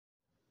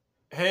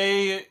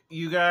Hey,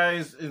 you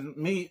guys, it's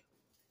me.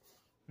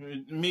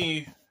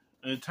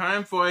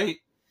 Time for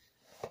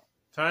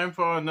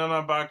another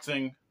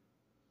unboxing.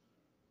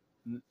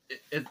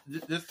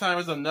 This time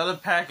is another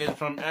package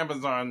from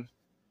Amazon.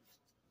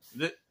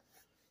 Thi-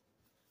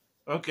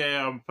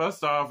 okay,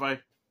 first off, I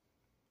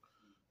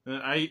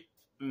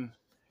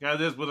got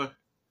this with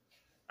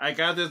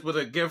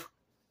a gift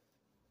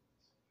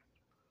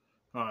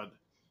card.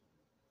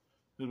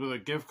 This with a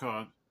gift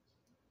card.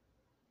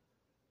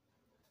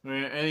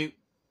 Any,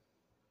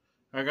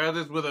 I got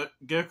this with a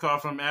gift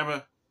card from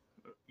Amazon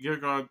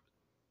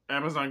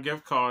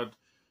gift card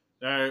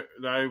that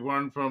I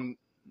won from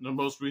the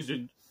most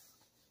recent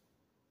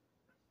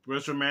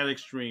Manic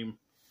stream.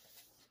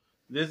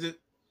 This is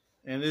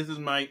this is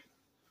my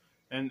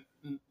and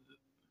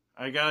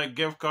I got a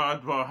gift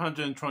card for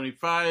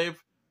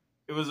 125.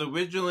 It was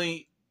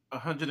originally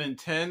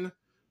 110,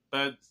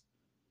 but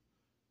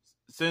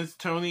since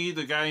Tony,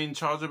 the guy in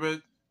charge of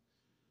it,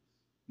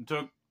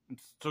 took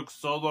took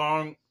so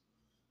long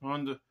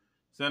on to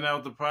send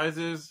out the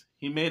prizes,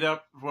 he made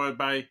up for it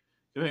by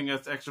giving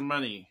us extra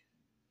money,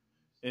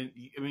 and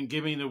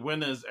giving the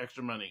winners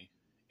extra money.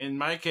 In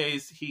my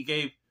case,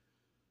 gave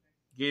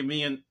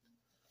me an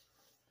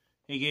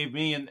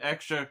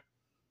extra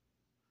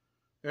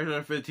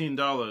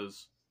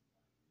 $15.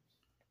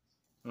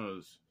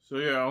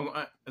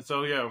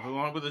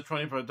 Along with the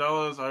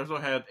 $25, I also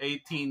had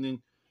 18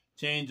 and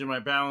change in my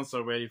balance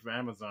already for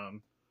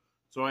Amazon.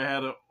 So I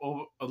had a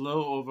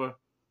little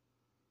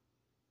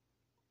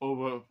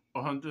over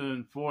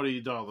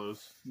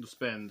 $140 to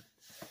spend.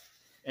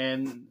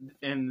 And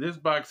this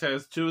box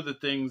has two of the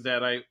things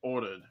that I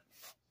ordered.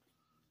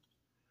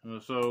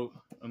 So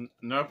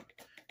enough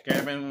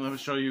gabbing. Let me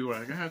show you what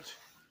I got.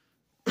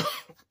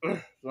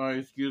 Sorry,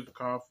 excuse the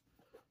cough.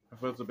 My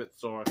foot's a bit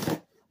sore.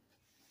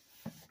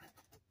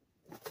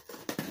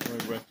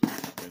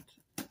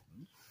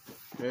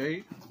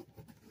 Okay.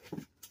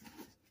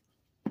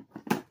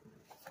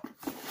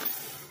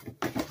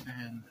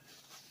 And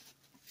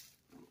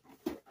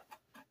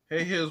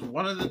hey, here's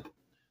one of the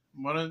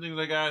things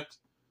I got.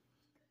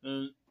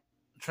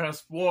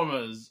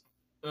 Transformers,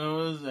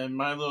 and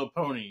My Little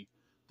Pony.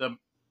 The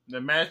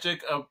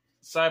Magic of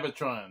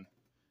Cybertron.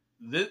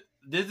 This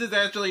is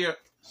actually a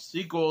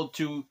sequel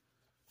to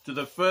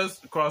the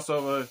first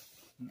crossover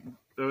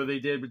that they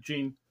did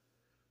between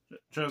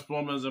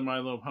Transformers and My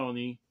Little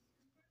Pony.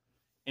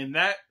 In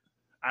that,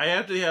 I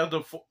actually have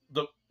the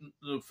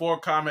four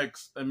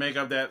comics that make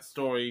up that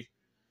story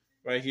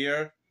right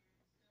here.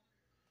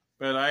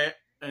 But I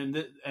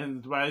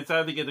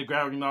decided to get the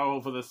graphic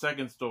novel for the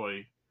second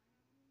story.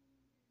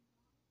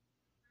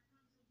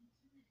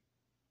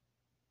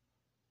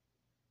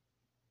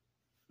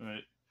 All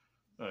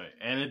right,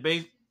 and it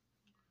based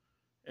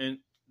and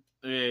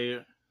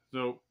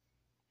so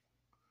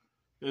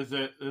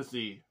let's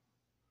see.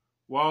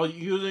 While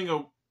using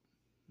a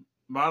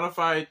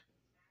modified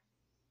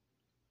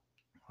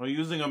or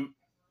using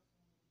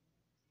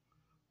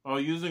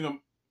a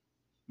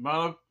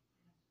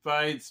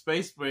modified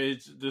space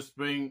bridge to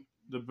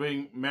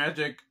bring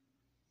magic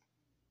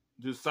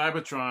to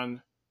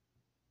Cybertron,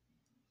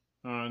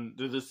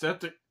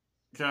 the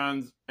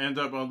Decepticons end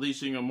up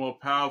unleashing a more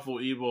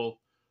powerful evil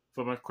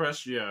from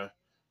Equestria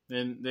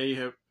than they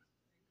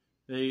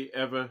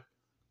ever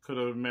could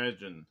have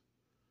imagined.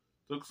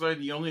 Looks like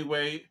the only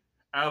way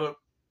out of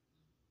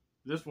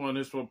this one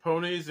is for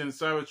ponies and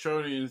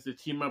Cybertronians to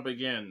team up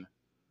again.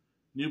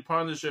 New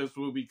partnerships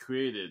will be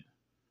created.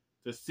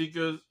 The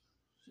Seekers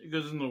and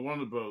the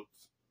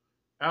Wonderboats,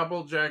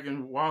 Applejack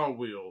and Wild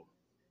Wheel.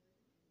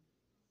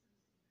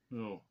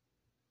 No,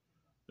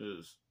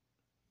 there's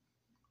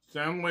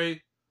Soundwave,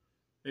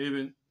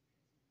 even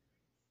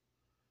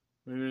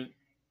and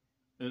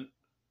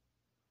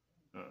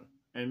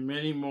and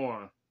many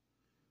more.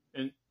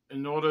 In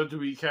order to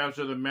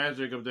recapture the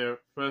magic of their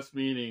first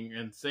meeting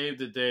and save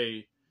the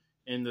day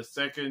in the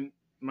second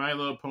My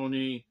Little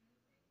Pony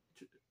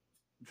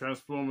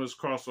Transformers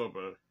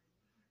crossover.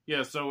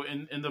 Yeah, so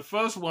in the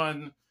first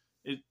one,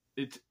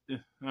 the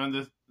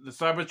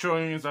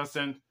Cybertronians are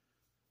sent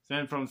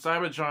from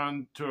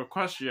Cybertron to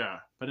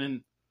Equestria, but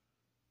in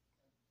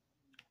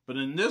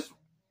this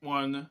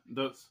one,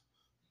 the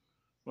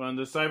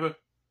cyber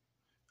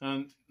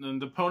and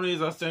the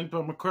ponies are sent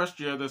from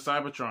Equestria to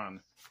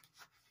Cybertron.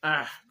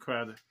 Ah,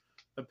 crap!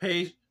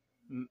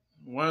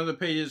 One of the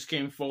pages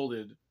came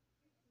folded.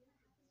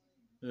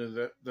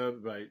 That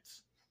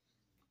writes.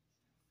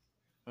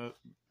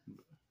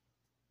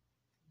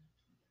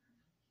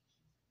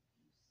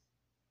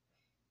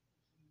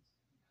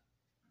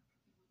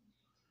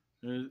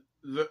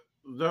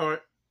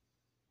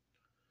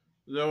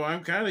 Though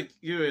I'm kind of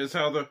curious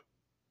how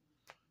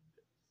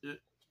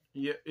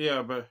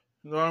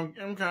but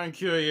I'm kind of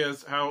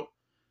curious how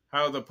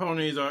the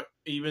ponies are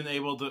even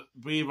able to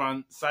breathe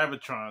on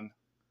Cybertron.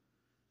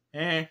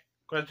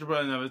 Question for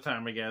another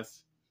time, I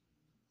guess.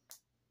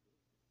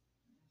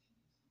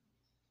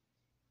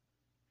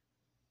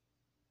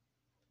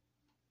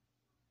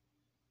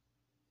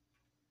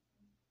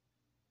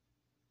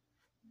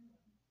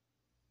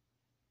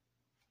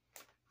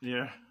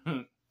 Yeah.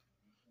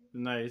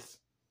 Nice.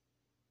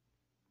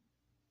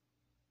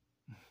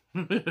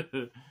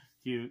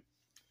 Cute.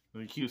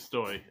 A cute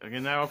story. Okay,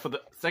 now for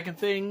the second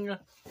thing. Here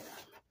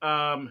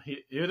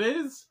it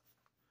is.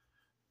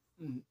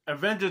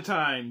 Adventure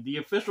Time, the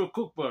official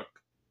cookbook.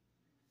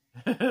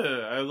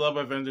 I love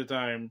Adventure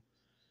Time.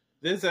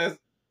 This has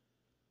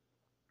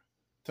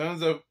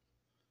tons of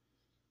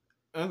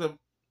other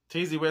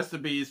tasty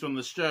recipes from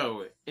the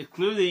show,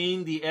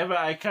 including the ever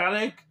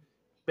iconic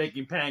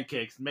baking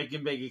pancakes.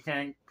 Making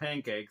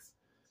pancakes.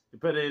 You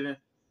put it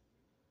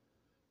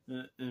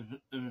in,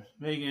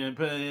 making it,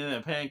 put it in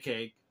a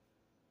pancake.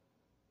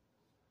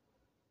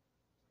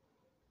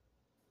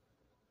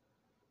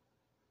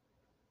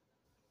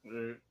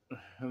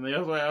 And they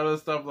also have other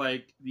stuff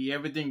like the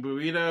everything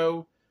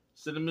burrito,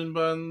 cinnamon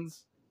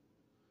buns,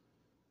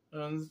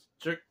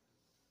 chick,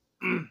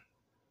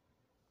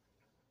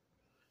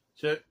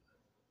 chick,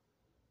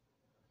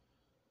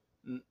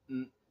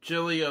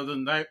 chili of the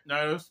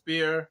Nito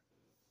spear,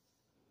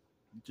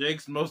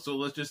 Jake's most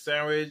delicious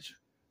sandwich,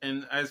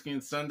 and ice cream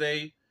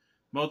sundae,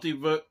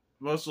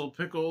 multiversal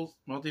pickles,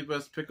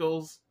 multiverse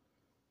pickles.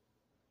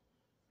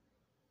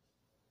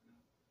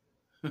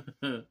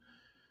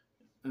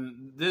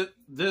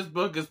 This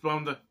book is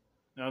from the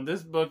now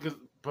this book is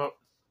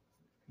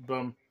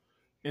from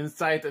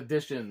Insight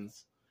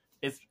Editions.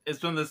 It's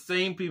from the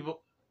same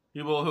people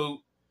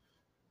who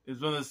it's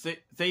from the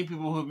same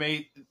people who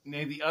made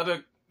the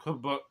other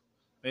cookbook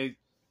made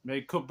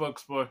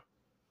cookbooks for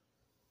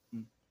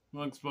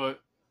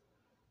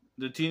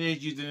the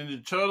Teenage Mutant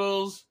Ninja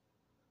Turtles,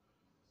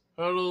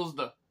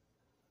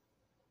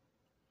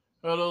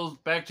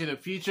 Back to the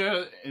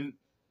Future, and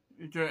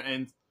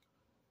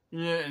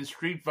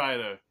Street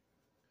Fighter.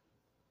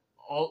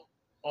 All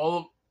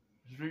of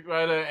Street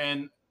Fighter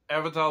and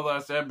Avatar: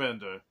 Last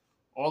Airbender,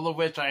 all of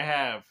which I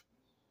have.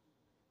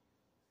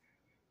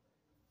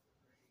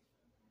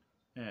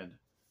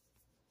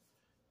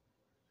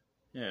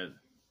 And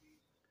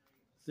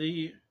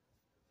see.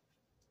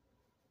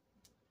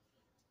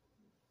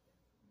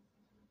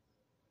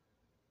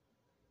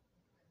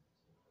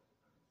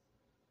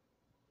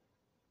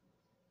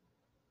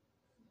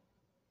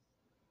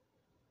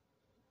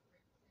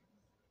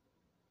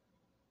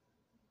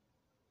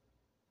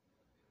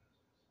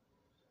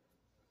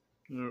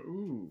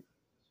 Ooh.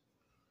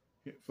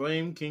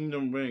 Flame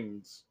Kingdom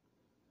Rings.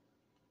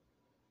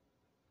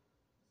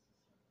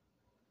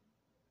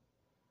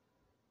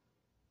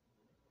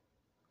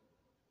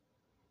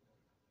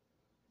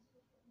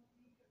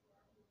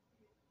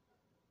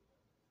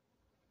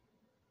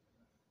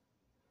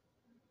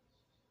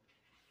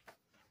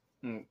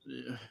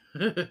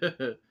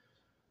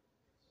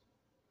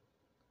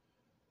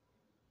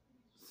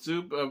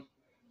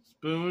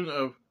 Spoon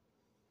of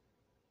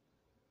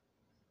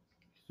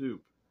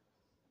soup.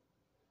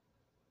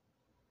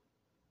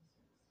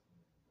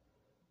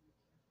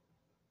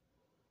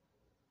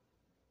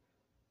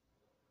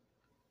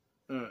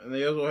 And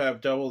they also have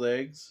deviled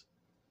eggs.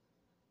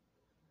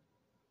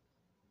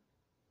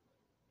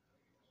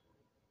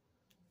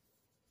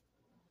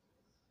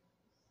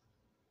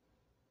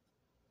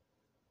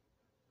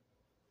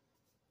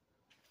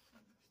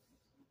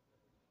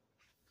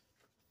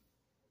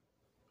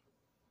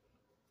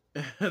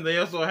 And they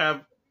also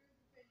have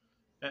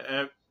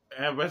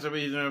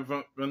recipes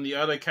from the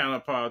other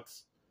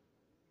counterparts.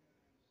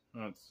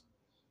 It's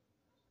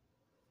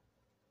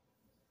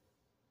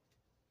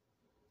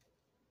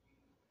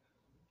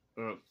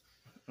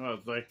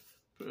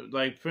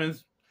like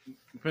Prince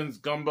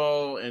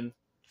Gumball and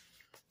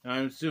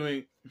I'm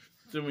assuming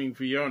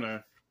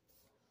Fiona.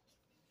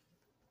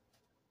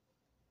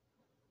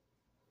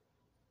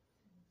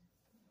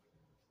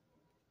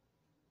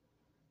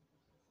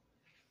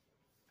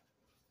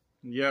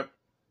 Yep.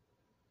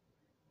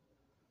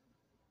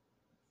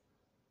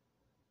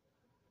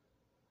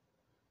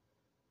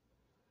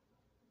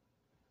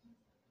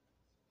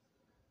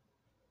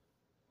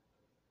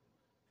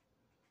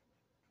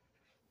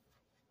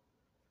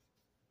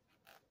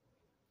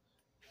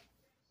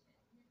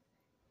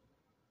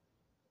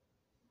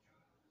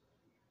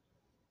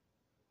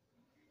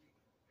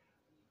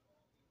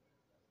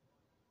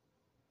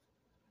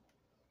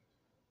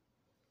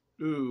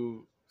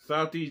 Ooh,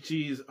 salty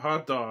cheese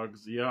hot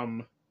dogs.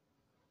 Yum.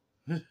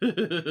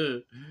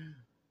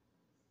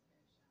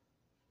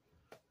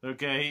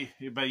 Okay,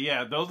 but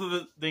yeah, those are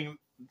the things.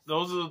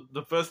 Those are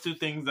the first two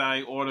things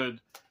I ordered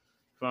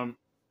from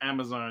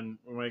Amazon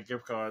with my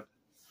gift card.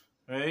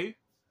 Hey,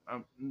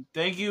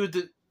 thank you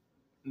to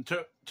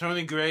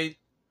Tony Great,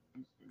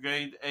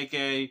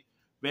 aka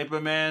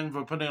Vaporman,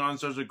 for putting on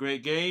such a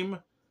great game,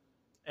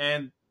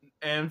 and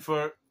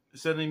for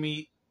sending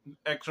me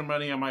extra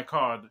money on my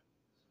card.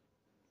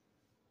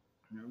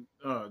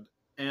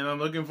 And I'm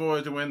looking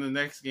forward to when the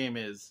next game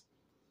is.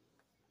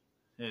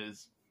 And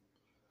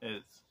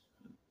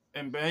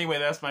but anyway,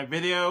 that's my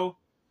video.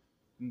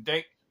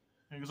 Thank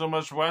you so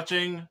much for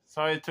watching.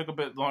 Sorry it took a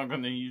bit longer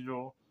than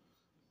usual,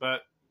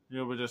 but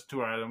were just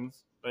 2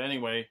 items. But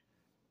anyway,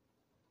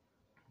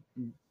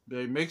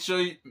 make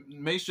sure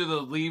to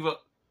leave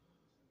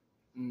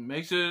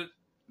make sure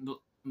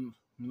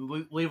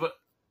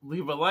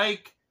leave a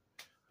like,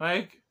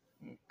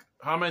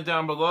 comment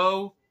down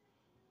below.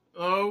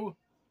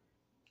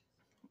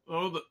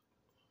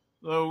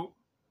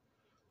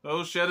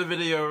 Share the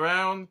video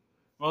around.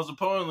 Most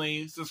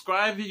importantly,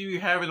 subscribe if you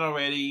haven't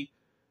already,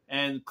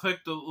 and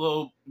click the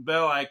little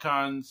bell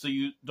icon so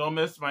you don't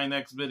miss my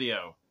next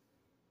video.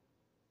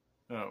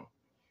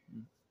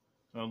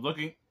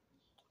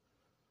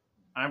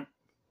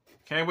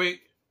 Can't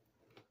wait.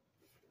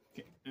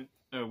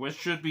 Which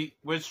should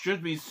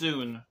be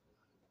soon,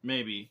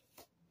 maybe.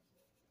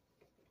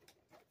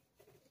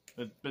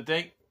 But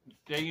thank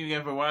you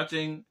again for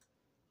watching.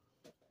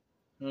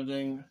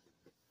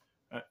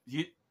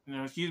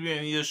 Excuse me,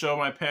 I need to show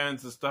my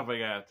parents the stuff I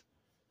got.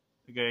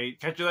 Okay,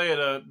 catch you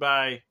later.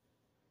 Bye.